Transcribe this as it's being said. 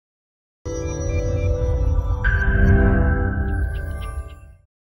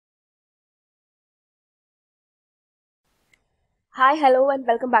Hi, hello and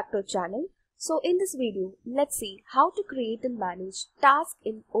welcome back to our channel. So in this video, let's see how to create and manage tasks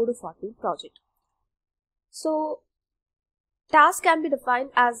in Odoo 14 project. So task can be defined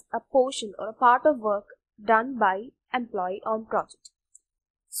as a portion or a part of work done by employee on project.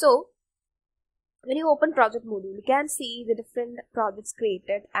 So when you open project module, you can see the different projects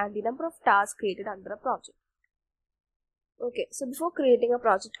created and the number of tasks created under a project. Okay, so before creating a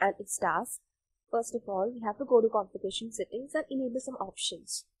project and its tasks, first of all, we have to go to configuration settings and enable some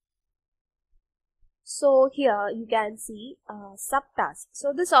options. So here you can see subtasks.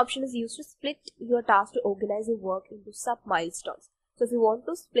 So this option is used to split your task to organize your work into sub milestones. So if you want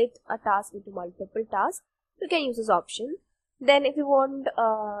to split a task into multiple tasks, you can use this option. Then if you want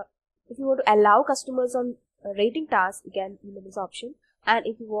to allow customers on rating tasks, you can use this option. And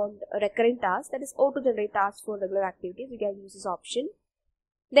if you want a recurring task, that is auto generate tasks for regular activities, you can use this option.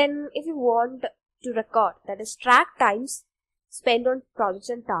 Then if you want to record, that is track times spent on projects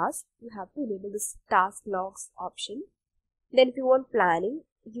and tasks, you have to enable this task logs option. Then if you want planning,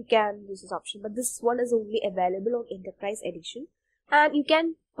 you can use this option, but this one is only available on Enterprise Edition, and you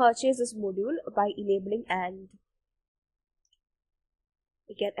can purchase this module by enabling and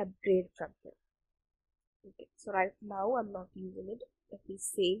you can upgrade from here. Okay, so right now I'm not using it. Let me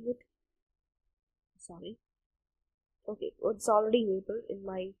save it. Sorry. Okay, it's already enabled in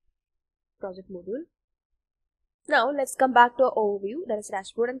my project module. Now let's come back to our overview, that is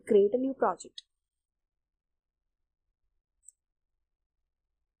dashboard, and create a new project.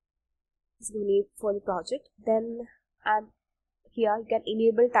 This is the name for the project. Then here you can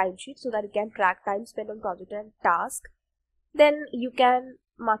enable timesheet so that you can track time spent on project and task. Then you can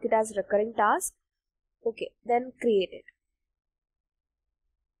mark it as recurring task. Okay, then create it.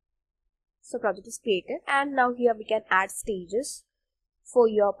 So project is created, and now here we can add stages for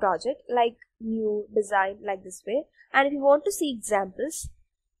your project, like new, design, like this way. And if you want to see examples,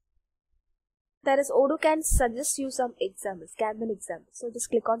 that is Odoo can suggest you some examples, Kanban examples. So just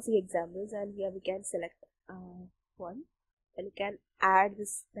click on see examples, and here we can select one, and you can add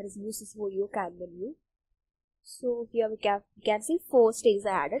this, that is uses for your Kanban view. So here we can see 4 stages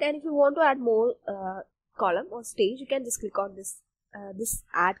are added, and if you want to add more column or stage, you can just click on this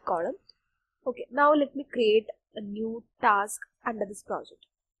add column. Okay, now let me create a new task under this project.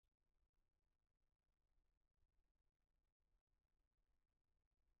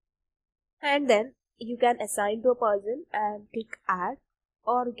 And then you can assign to a person and click add,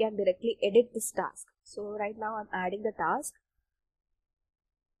 or you can directly edit this task. So right now I'm adding the task,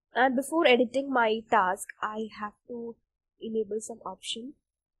 and before editing my task I have to enable some option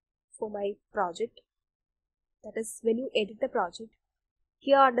for my project. That is, when you edit the project,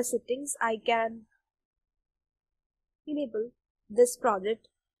 here under settings I can enable this project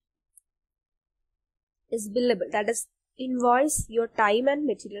is billable, that is, invoice your time and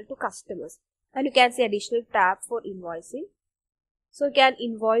material to customers, and you can see additional tab for invoicing. So you can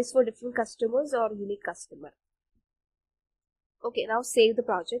invoice for different customers or unique customer. Okay, now save the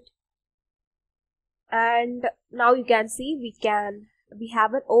project, and now you can see we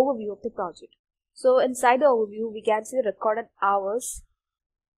have an overview of the project. So inside the overview we can see the recorded hours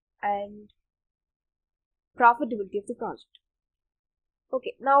and profitability of the project.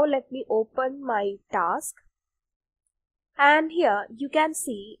 Okay, now let me open my task, and here you can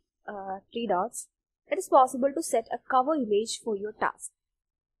see 3 dots. It is possible to set a cover image for your task.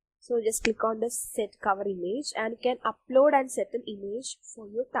 So just click on the set cover image, and you can upload and set an image for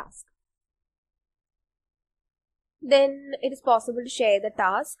your task. Then it is possible to share the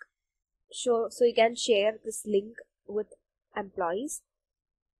task. So you can share this link with employees.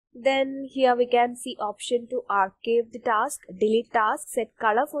 Then here we can see option to archive the task, delete task, set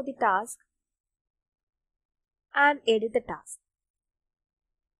color for the task, and edit the task.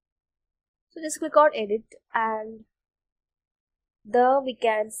 So just click on edit, and there we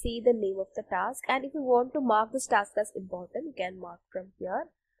can see the name of the task. And if you want to mark this task as important, you can mark from here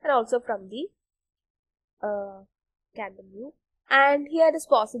and also from the Kanban view. And here it is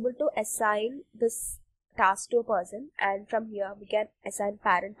possible to assign this task to a person, and from here we can assign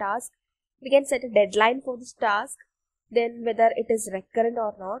parent task. We can set a deadline for this task, then whether it is recurrent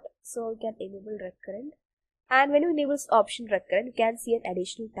or not. So you can enable recurrent, and when you enable this option recurrent, you can see an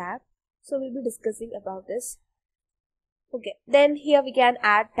additional tab. So we'll be discussing about this. Okay, then here we can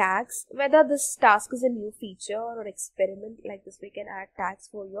add tags, whether this task is a new feature or experiment, like this we can add tags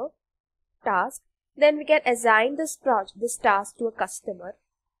for your task. Then we can assign this task to a customer.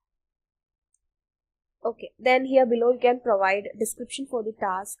 Okay, then here below you can provide description for the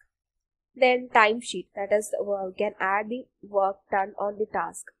task. Then timesheet, that is, we can add the work done on the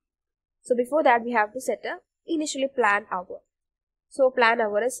task. So before that we have to set a initially planned hour. So plan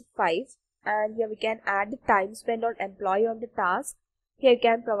hour is 5, and here we can add the time spent on employee on the task. Here you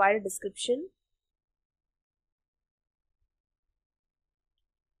can provide a description.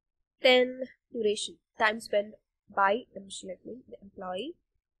 Then duration, time spent by the employee.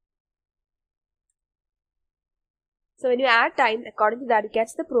 So when you add time, according to that, you get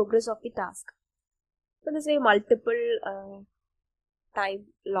the progress of the task. So this way multiple time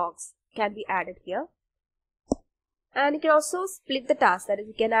logs can be added here. And you can also split the task, that is,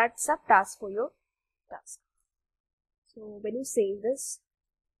 you can add subtasks for your task. So when you save this,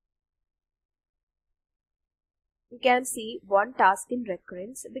 you can see one task in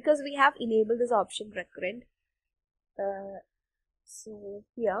recurrence because we have enabled this option recurrent. So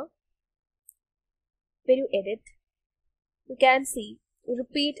here, when you edit, you can see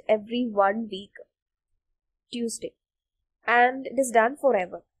repeat every 1 week Tuesday, and it is done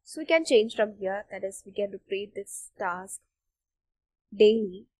forever. So we can change from here, that is, we can repeat this task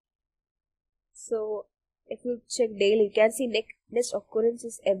daily. So if you check daily, you can see next occurrence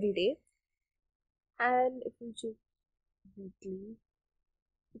is every day. And if you check weekly,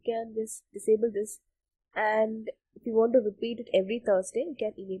 you can just disable this. And if you want to repeat it every Thursday, you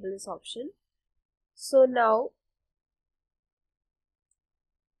can enable this option. So now,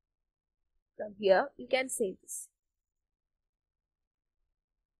 from here, you can save this.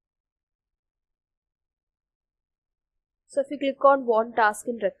 So if you click on one task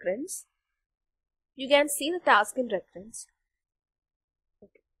in recurrence, you can see the task in recurrence.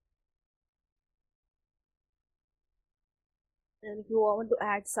 Okay. And if you want to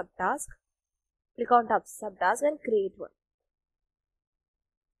add subtask, click on subtask and create one.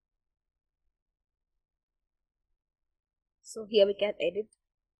 So here we can edit.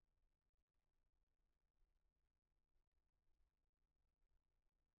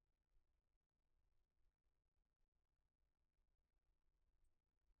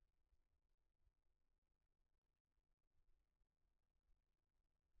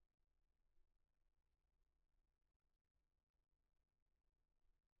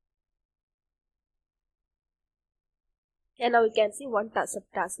 And now we can see one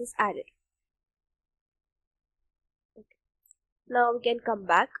subtask is added. Okay. Now we can come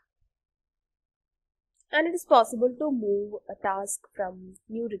back, and it is possible to move a task from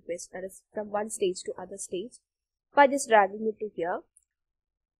new request, that is, from one stage to other stage, by just dragging it to here.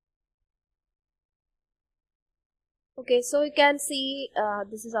 Okay, so you can see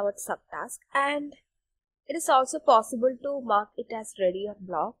this is our subtask, and it is also possible to mark it as ready or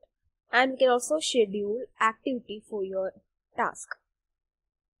blocked, and we can also schedule activity for your task.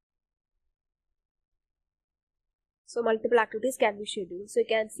 So multiple activities can be scheduled. So you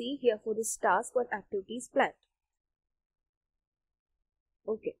can see here for this task what activity is planned.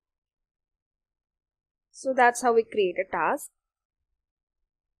 Okay. So that's how we create a task.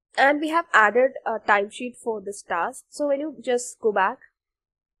 And we have added a timesheet for this task. So when you just go back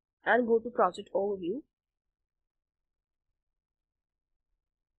and go to project overview,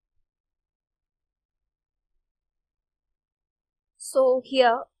 so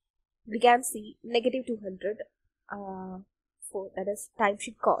here we can see negative 200 for, that is,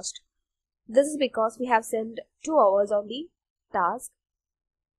 timesheet cost. This is because we have sent 2 hours on the task.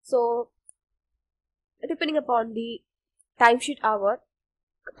 So depending upon the timesheet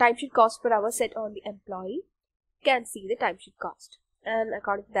cost per hour set on the employee, you can see the timesheet cost, and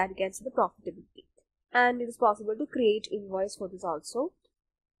according to that you can see the profitability. And it is possible to create invoice for this also.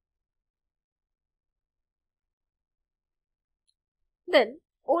 Then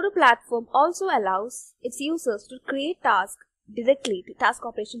Odoo platform also allows its users to create task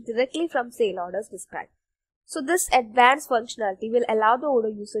operations directly from sale orders described. So this advanced functionality will allow the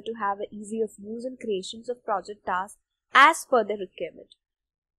Odoo user to have an ease of use and creations of project tasks as per their requirement.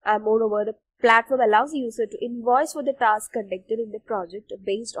 And moreover, the platform allows the user to invoice for the task conducted in the project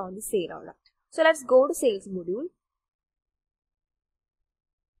based on the sale order. So let's go to sales module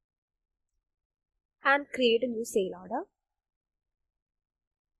and create a new sale order.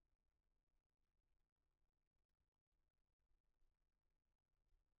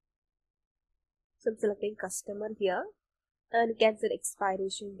 So I'm selecting customer here, and you can set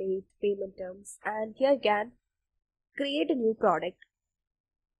expiration date, payment terms, and here you can create a new product.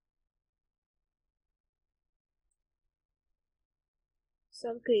 So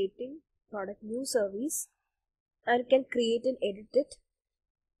I'm creating product new service, and you can create and edit it.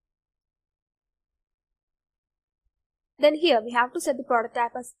 Then here we have to set the product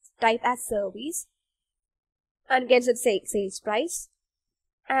type as service, and you can set sales price.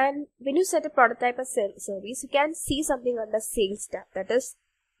 And when you set a product type as service, you can see something under sales tab, that is,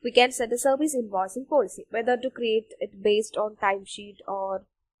 we can set a service invoicing policy, whether to create it based on timesheet or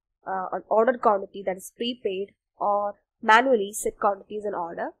on ordered quantity that is prepaid, or manually set quantities in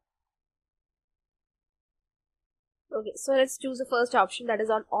order. Okay, so let's choose the first option, that is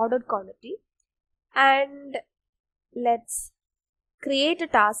on ordered quantity, and let's create a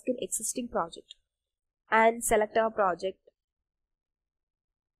task in existing project and select our project,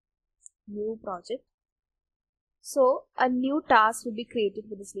 new project. So a new task will be created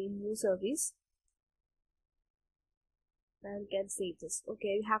with this name, new service, and we can save this.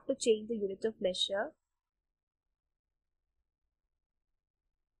 Okay, we have to change the unit of measure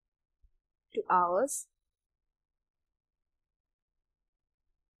to hours.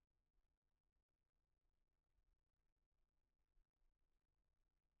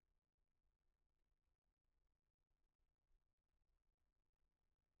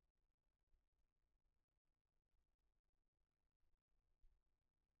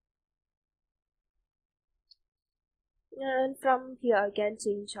 And from here I can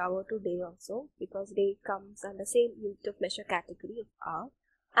change hour to day also, because day comes under same unit of measure category of hour.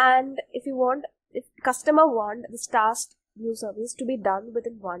 And if customer want this task new service to be done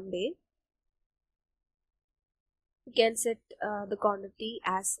within 1 day, we can set the quantity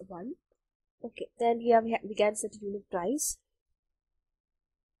as 1. Okay, then here we can set unit price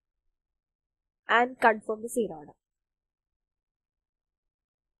and confirm the sale order.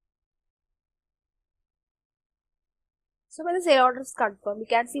 So when the sale order is confirmed, you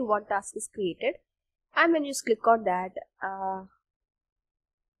can see one task is created, and when you just click on that,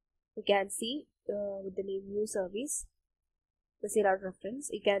 you can see with the name new service, the sale order reference,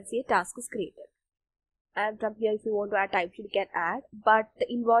 you can see a task is created. And from here, if you want to add timesheet, you can add, but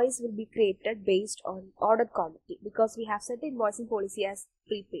the invoice will be created based on ordered quantity, because we have set the invoicing policy as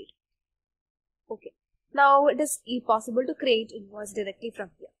prepaid. Okay, now it is possible to create invoice directly from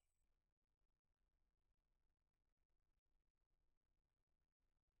here.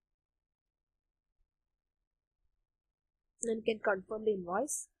 Then you can confirm the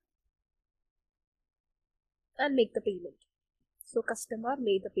invoice and make the payment. So customer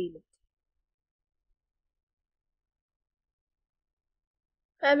made the payment.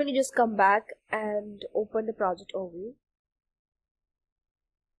 And when you just come back and open the project overview.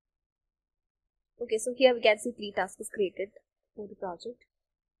 Okay, so here we can see 3 tasks created for the project.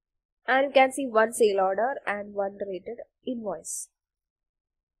 And you can see 1 sale order and 1 related invoice.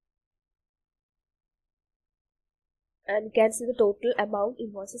 And you can see the total amount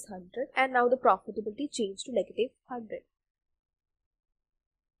invoice is 100, and now the profitability changed to -100.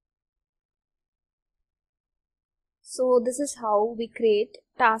 So this is how we create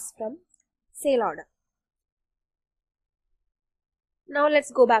tasks from sale order. Now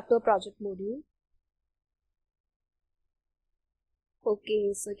let's go back to a project module.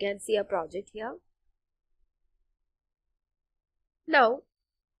 Okay, so you can see a project here. Now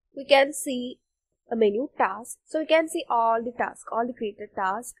we can see a menu task. So we can see all the tasks, all the created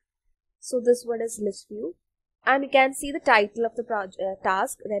tasks. So this one is list view, and you can see the title of the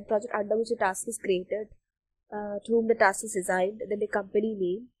task, then project under which the task is created, to whom the task is assigned, then the company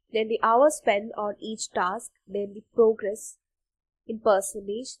name, then the hours spent on each task, then the progress in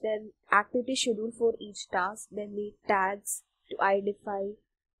percentage, then activity schedule for each task, then the tags to identify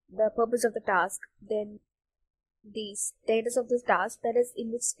the purpose of the task, then the status of the task, that is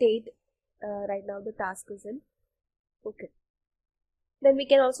in which state right now the task is in. Okay. Then we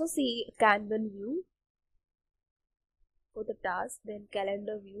can also see Kanban view for the task, then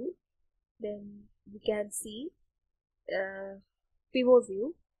calendar view, then we can see pivot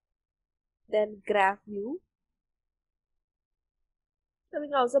view, then graph view, and we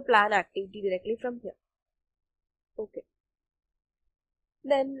can also plan activity directly from here. Okay.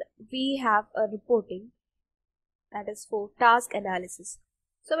 Then we have a reporting, that is for task analysis.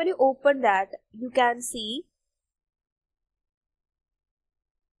 So when you open that, you can see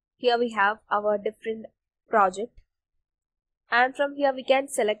here we have our different project, and from here we can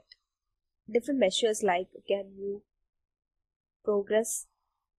select different measures like can view progress,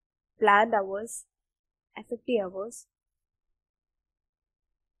 planned hours, effective hours,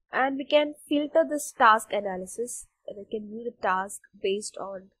 and we can filter this task analysis, and we can view the task based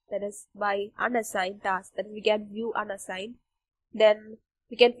on, that is by unassigned task, that is we can view unassigned. Then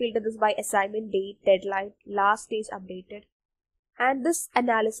we can filter this by assignment date, deadline, last stage updated. And this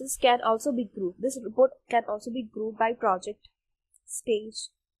analysis can also be grouped. This report can also be grouped by project, stage,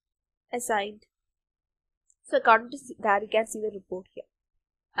 assigned. So according to that, you can see the report here.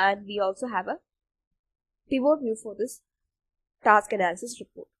 And we also have a pivot view for this task analysis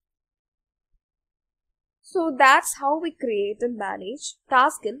report. So that's how we create and manage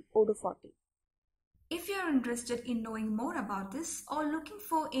tasks in Odoo 40. If you're interested in knowing more about this or looking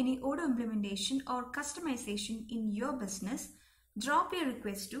for any Odoo implementation or customization in your business, drop your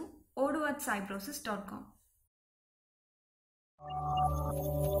request to odoo@cybrosys.com.